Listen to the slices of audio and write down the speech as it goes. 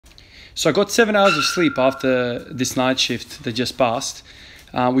So I got 7 hours of sleep after this night shift that just passed,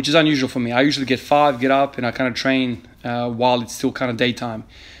 which is unusual for me. I usually get 5, get up, and I kind of train while it's still kind of daytime.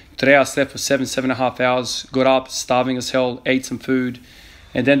 Today I slept for 7.5 hours, got up, starving as hell, ate some food,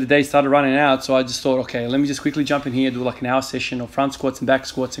 and then the day started running out. So I just thought, okay, let me just quickly jump in here, do like an hour session of front squats and back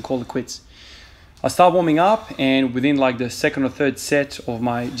squats and call it quits. I start warming up, and within like the second or third set of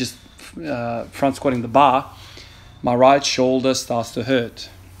my just front squatting the bar, my right shoulder starts to hurt.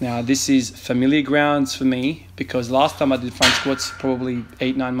 Now this is familiar grounds for me because last time I did front squats, probably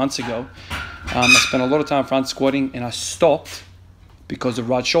 8-9 months ago, I spent a lot of time front squatting and I stopped because of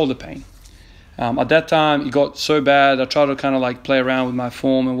right shoulder pain. At that time it got so bad, I tried to kind of like play around with my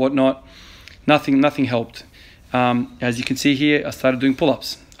form and whatnot. Nothing helped. As you can see here, I started doing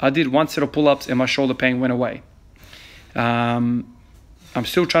pull-ups. I did 1 set of pull-ups and my shoulder pain went away. I'm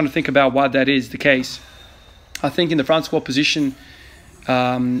still trying to think about why that is the case. I think in the front squat position,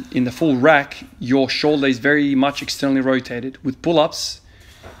 in the full rack, your shoulder is very much externally rotated. With pull-ups,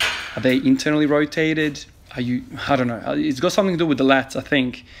 are they internally rotated? I don't know. It's got something to do with the lats, I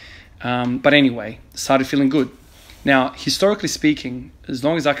think. But anyway, started feeling good. Now, historically speaking, as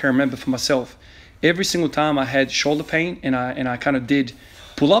long as I can remember for myself, every single time I had shoulder pain and I kind of did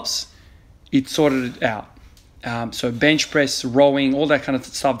pull-ups, it sorted it out. So bench press, rowing, all that kind of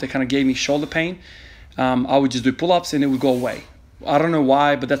stuff that kind of gave me shoulder pain, I would just do pull-ups and it would go away. I don't know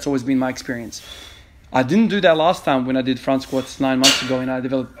why, but that's always been my experience. I didn't do that last time when I did front squats 9 months ago and I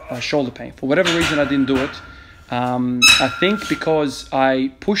developed shoulder pain. For whatever reason, I didn't do it. I think because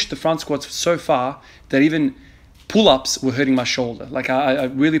I pushed the front squats so far that even pull-ups were hurting my shoulder. Like I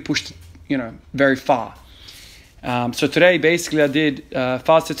really pushed, very far. So today, basically, I did 5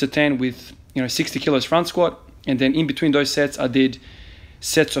 sets of 10 with 60 kilos front squat, and then in between those sets, I did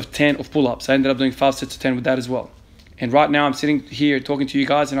sets of 10 of pull-ups. I ended up doing 5 sets of 10 with that as well. And right now, I'm sitting here talking to you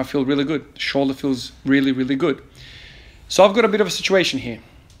guys, and I feel really good. The shoulder feels really, really good. So I've got a bit of a situation here.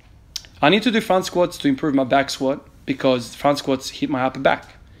 I need to do front squats to improve my back squat because front squats hit my upper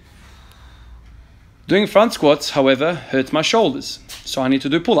back. Doing front squats, however, hurts my shoulders, so I need to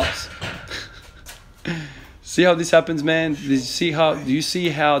do pull-ups. See how this happens, man? Do you see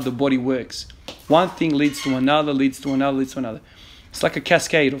how the body works? One thing leads to another, leads to another, leads to another. It's like a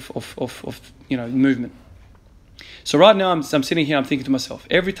cascade of movement. So right now I'm sitting here, I'm thinking to myself,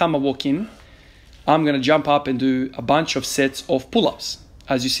 every time I walk in, I'm going to jump up and do a bunch of sets of pull-ups,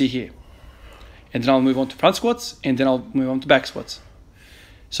 as you see here. And then I'll move on to front squats, and then I'll move on to back squats.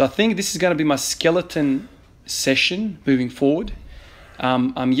 So I think this is going to be my skeleton session moving forward.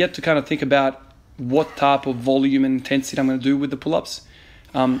 I'm yet to kind of think about what type of volume and intensity I'm going to do with the pull-ups.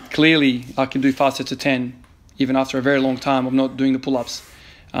 Clearly, I can do 5 sets of 10, even after a very long time of not doing the pull-ups.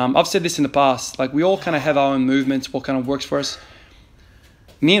 I've said this in the past, like we all kind of have our own movements, what kind of works for us.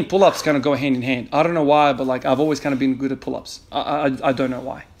 Me and pull-ups kind of go hand in hand. I don't know why, but like I've always kind of been good at pull-ups. I don't know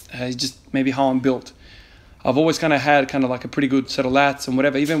why. It's just maybe how I'm built. I've always kind of had kind of like a pretty good set of lats and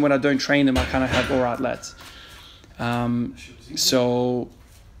whatever. Even when I don't train them, I kind of have all right lats. So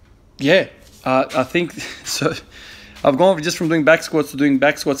yeah, I think so. I've gone just from doing back squats to doing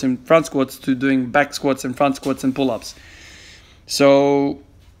back squats and front squats to doing back squats and front squats and pull-ups. So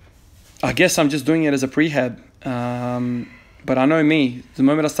I guess I'm just doing it as a prehab. But I know me, the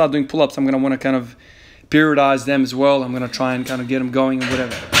moment I start doing pull-ups, I'm going to want to kind of periodize them as well. I'm going to try and kind of get them going and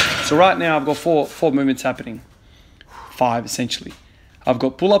whatever. So right now I've got four movements happening. 5 essentially. I've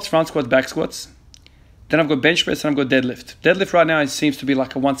got pull-ups, front squats, back squats. Then I've got bench press and I've got deadlift. Deadlift right now it seems to be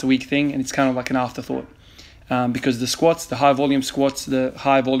like a once a week thing, and it's kind of like an afterthought. Because the squats, the high volume squats, the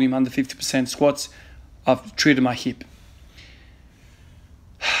high volume under 50% squats, I've treated my hip.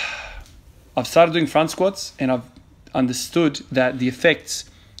 I've started doing front squats and I've understood that the effects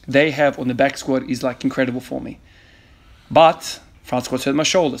they have on the back squat is like incredible for me. But front squats hurt my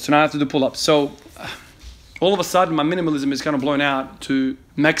shoulder, so now I have to do pull-ups. So all of a sudden my minimalism is kind of blown out to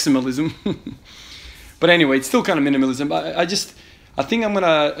maximalism. But anyway, it's still kind of minimalism. I think I'm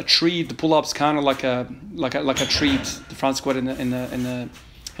gonna treat the pull-ups kind of like I treat the front squat and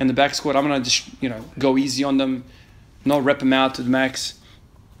the back squat. I'm gonna just go easy on them, not rep them out to the max.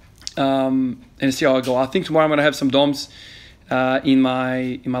 And see how I go. I think tomorrow I'm gonna have some DOMs in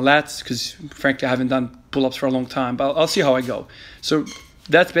my lats because frankly I haven't done pull-ups for a long time. But I'll see how I go. So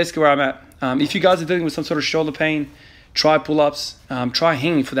that's basically where I'm at. If you guys are dealing with some sort of shoulder pain, try pull-ups. Try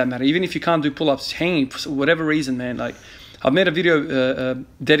hanging for that matter. Even if you can't do pull-ups, hanging for whatever reason, man. Like I've made a video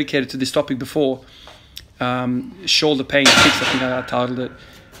dedicated to this topic before. Shoulder pain fix, I think I titled it.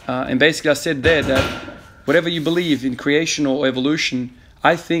 And basically I said there that whatever you believe in creation or evolution,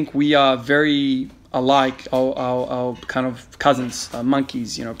 I think we are very are like our kind of cousins,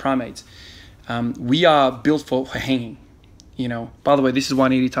 monkeys, you know, primates. We are built for hanging, you know. By the way, this is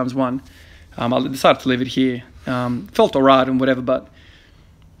 180 times 1. I decided to leave it here. Felt alright and whatever, but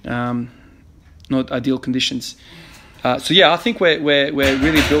not ideal conditions. So yeah, I think we're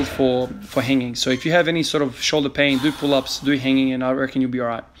really built for hanging. So if you have any sort of shoulder pain, do pull-ups, do hanging, and I reckon you'll be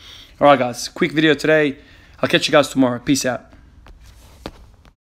alright. Alright guys, quick video today. I'll catch you guys tomorrow. Peace out.